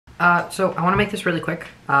So I want to make this really quick.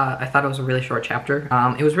 I thought it was a really short chapter.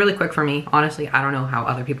 It was really quick for me, honestly. I don't know how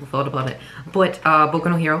other people felt about it. But Boku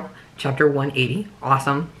no Hero, chapter 180,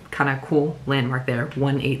 awesome. Kind of cool landmark there,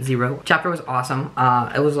 180. Chapter was awesome.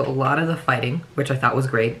 It was a lot of the fighting, which I thought was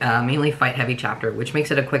great. Mainly fight heavy chapter, which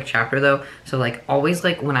makes it a quick chapter though. So like always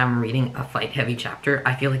like when I'm reading a fight heavy chapter,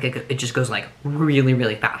 I feel like it just goes like really,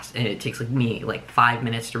 really fast. And it takes like me like 5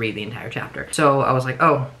 minutes to read the entire chapter. So I was like,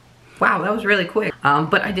 oh, wow, that was really quick.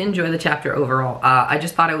 But I did enjoy the chapter overall. I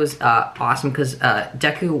just thought it was awesome because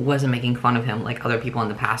Deku wasn't making fun of him like other people in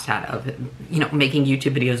the past had of, you know, making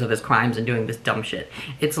YouTube videos of his crimes and doing this dumb shit.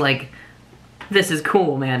 It's like, this is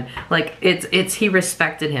cool, man. Like, he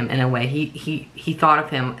respected him in a way. He thought of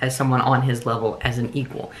him as someone on his level as an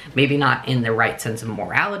equal. Maybe not in the right sense of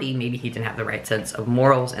morality. Maybe he didn't have the right sense of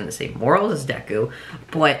morals and the same morals as Deku,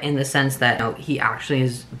 but in the sense that, you know, he actually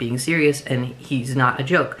is being serious and he's not a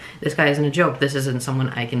joke. This guy isn't a joke. This isn't someone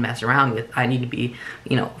I can mess around with. I need to be,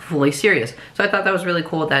 you know, fully serious. So I thought that was really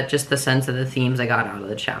cool, that just the sense of the themes I got out of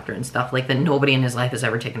the chapter and stuff, like that nobody in his life has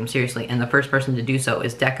ever taken him seriously. And the first person to do so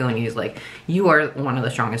is Deku, and he's like, you are one of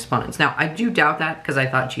the strongest opponents. Now, I do doubt that because I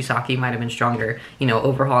thought Chisaki might have been stronger, you know,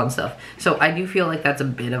 overhaul and stuff. So I do feel like that's a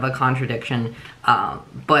bit of a contradiction,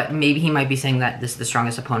 but maybe he might be saying that this is the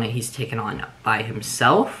strongest opponent he's taken on by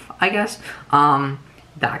himself, I guess.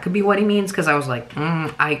 That could be what he means, because I was like,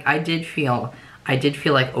 I did feel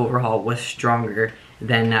like overhaul was stronger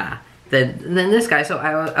than this guy, so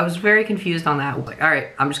I was very confused on that. I was like, all right,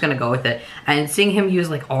 I'm just gonna go with it. And seeing him use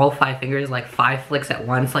like all 5 fingers, like 5 flicks at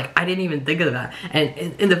once, like I didn't even think of that.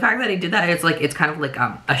 And the fact that he did that, it's like, it's kind of like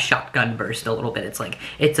a shotgun burst a little bit. It's like,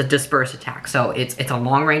 it's a disperse attack. So it's a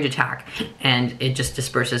long range attack and it just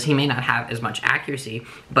disperses. He may not have as much accuracy,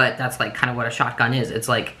 but that's like kind of what a shotgun is. It's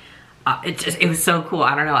like, it was so cool.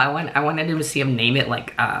 I don't know. I wanted to see him name it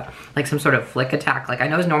like some sort of flick attack. Like I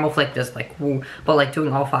know his normal flick does like woo, but like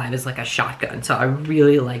doing all 5 is like a shotgun. So I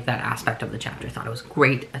really like that aspect of the chapter. I thought it was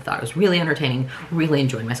great. I thought it was really entertaining. Really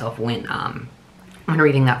enjoyed myself when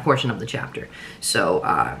reading that portion of the chapter.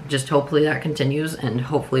 So just hopefully that continues, and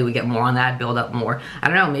hopefully we get more on that, build up more. I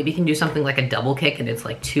don't know. Maybe you can do something like a double kick, and it's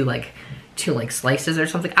like two slices or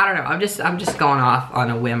something. I don't know. I'm just going off on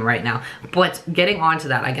a whim right now. But getting on to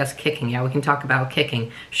that, I guess kicking. Yeah, we can talk about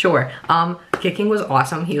kicking. Sure. Kicking was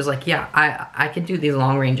awesome. He was like, yeah, I can do these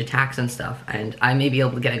long range attacks and stuff, and I may be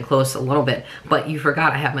able to get in close a little bit, but you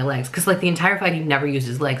forgot I have my legs. Because like the entire fight, he never used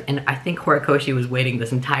his legs, and I think Horikoshi was waiting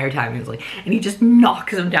this entire time. He was like, and he just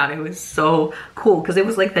knocks him down. It was so cool because it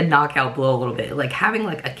was like the knockout blow a little bit. Like having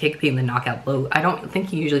like a kick being the knockout blow, I don't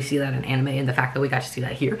think you usually see that in anime, and the fact that we got to see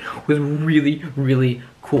that here was really, really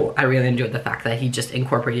cool. I really enjoyed the fact that he just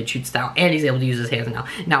incorporated shoot style and he's able to use his hands now.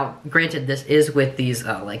 Now, granted, this is with these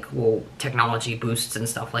like little technology boosts and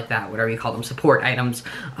stuff like that, whatever you call them, support items,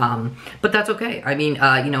 but that's okay. I mean,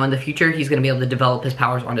 you know, in the future, he's going to be able to develop his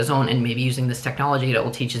powers on his own, and maybe using this technology that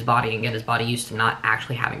will teach his body and get his body used to not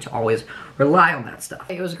actually having to always rely on that stuff.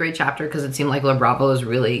 It was a great chapter because it seemed like La Bravo is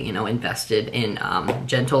really, you know, invested in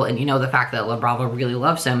Gentle, and you know, the fact that La Bravo really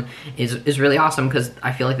loves him is really awesome, because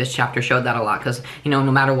I feel like this chapter showed that a lot, because, you know,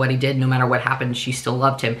 no matter what he did, no matter what happened, she still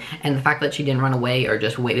loved him, and the fact that she didn't run away or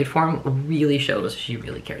just waited for him really shows she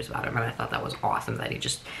really cares about him. And I thought that was awesome that he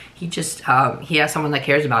has someone that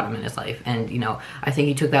cares about him in his life. And, you know, I think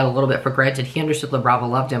he took that a little bit for granted. He understood La Bravo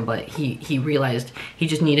loved him, but he realized he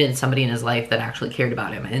just needed somebody in his life that actually cared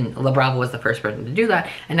about him, and La Bravo was the first person to do that.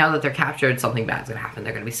 And now that they're captured, something bad's gonna happen.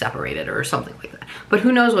 They're gonna be separated or something like that. But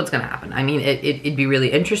who knows what's gonna happen? I mean, it'd be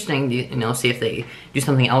really interesting to, you know, see if they do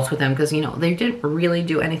something else with him, because, you know, they didn't really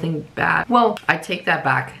do anything bad. Well, I take that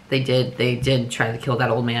back. They did try to kill that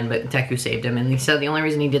old man, but Deku saved him, and he said the only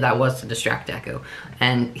reason he did that was to distract Deku,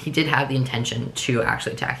 and he did have the intention to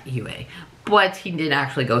actually attack Yue, but he did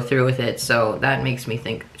actually go through with it, so that makes me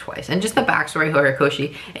think twice. And just the backstory of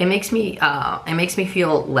Horikoshi, it makes me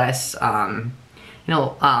feel less, you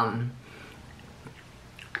know,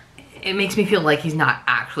 it makes me feel like he's not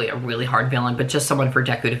actually a really hard villain, but just someone for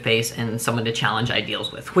Deku to face and someone to challenge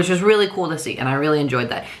ideals with, which was really cool to see, and I really enjoyed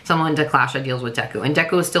that. Someone to clash ideals with Deku, and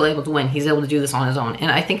Deku was still able to win. He's able to do this on his own, and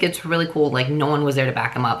I think it's really cool. Like, no one was there to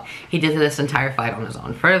back him up. He did this entire fight on his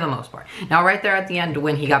own, for the most part. Now, right there at the end,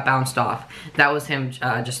 when he got bounced off, that was him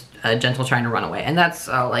just Gentle trying to run away, and that's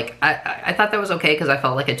like, I thought that was okay, because I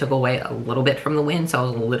felt like it took away a little bit from the win, so I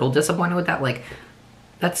was a little disappointed with that. Like,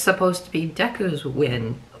 that's supposed to be Deku's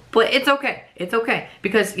win. But it's okay. It's okay.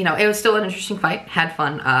 Because, you know, it was still an interesting fight. Had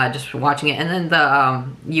fun just watching it. And then the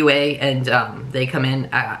UA and they come in,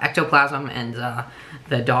 Ectoplasm and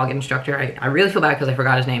the dog instructor. I really feel bad because I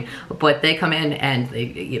forgot his name, but they come in and they,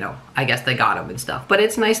 you know, I guess they got him and stuff. But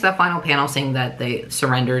it's nice, that final panel saying that they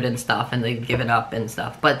surrendered and stuff and they've given up and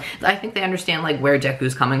stuff. But I think they understand like where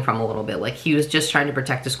Deku's coming from a little bit. Like he was just trying to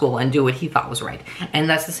protect the school and do what he thought was right. And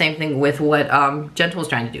that's the same thing with what Gentle was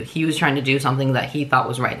trying to do. He was trying to do something that he thought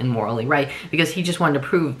was right and morally right, because he just wanted to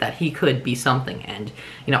prove that he could be something. And,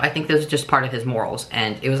 you know, I think this was just part of his morals,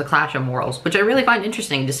 and it was a clash of morals, which I really find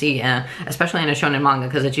interesting to see, especially in a shonen manga,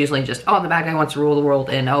 because it's usually just, oh, the bad guy wants to rule the world,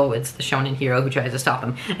 and oh, it's the shonen hero who tries to stop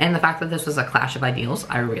him. And the fact that this was a clash of ideals,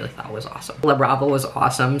 I really thought was awesome. La Brava was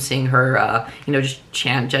awesome, seeing her, you know, just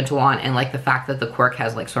chant Gentle on, and like the fact that the quirk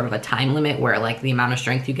has like sort of a time limit where like the amount of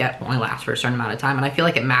strength you get only lasts for a certain amount of time, and I feel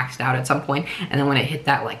like it maxed out at some point, and then when it hit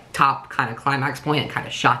that like top kind of climax point, it kind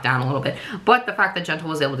of shot down a little bit. But the fact that Gentle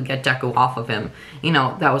was able to get Deku off of him, you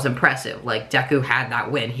know, that was impressive. Like Deku had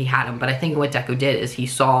that win, he had him, but I think what Deku did is he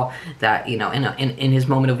saw that, you know, in his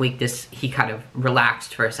moment of weakness, he kind of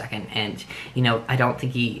relaxed for a second, and, you know, I don't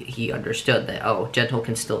think he understood that, oh, Gentle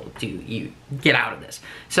can still get out of this.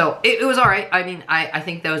 So it was all right. I mean, I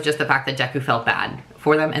think that was just the fact that Deku felt bad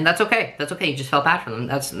for them, and that's okay. That's okay. You just felt bad for them.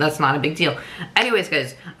 That's not a big deal. Anyways,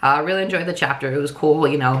 guys, I really enjoyed the chapter. It was cool.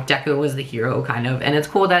 You know, Deku was the hero, kind of, and it's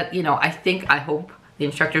cool that, you know, I hope the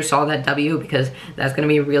instructor saw that W, because that's going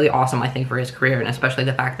to be really awesome, I think, for his career, and especially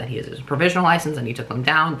the fact that he has his provisional license and he took them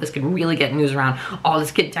down. This could really get news around, oh,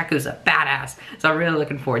 this kid Deku's a badass. So I'm really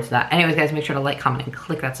looking forward to that. Anyways, guys, make sure to like, comment, and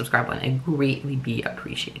click that subscribe button. It'd greatly be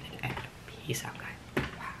appreciated, and peace out.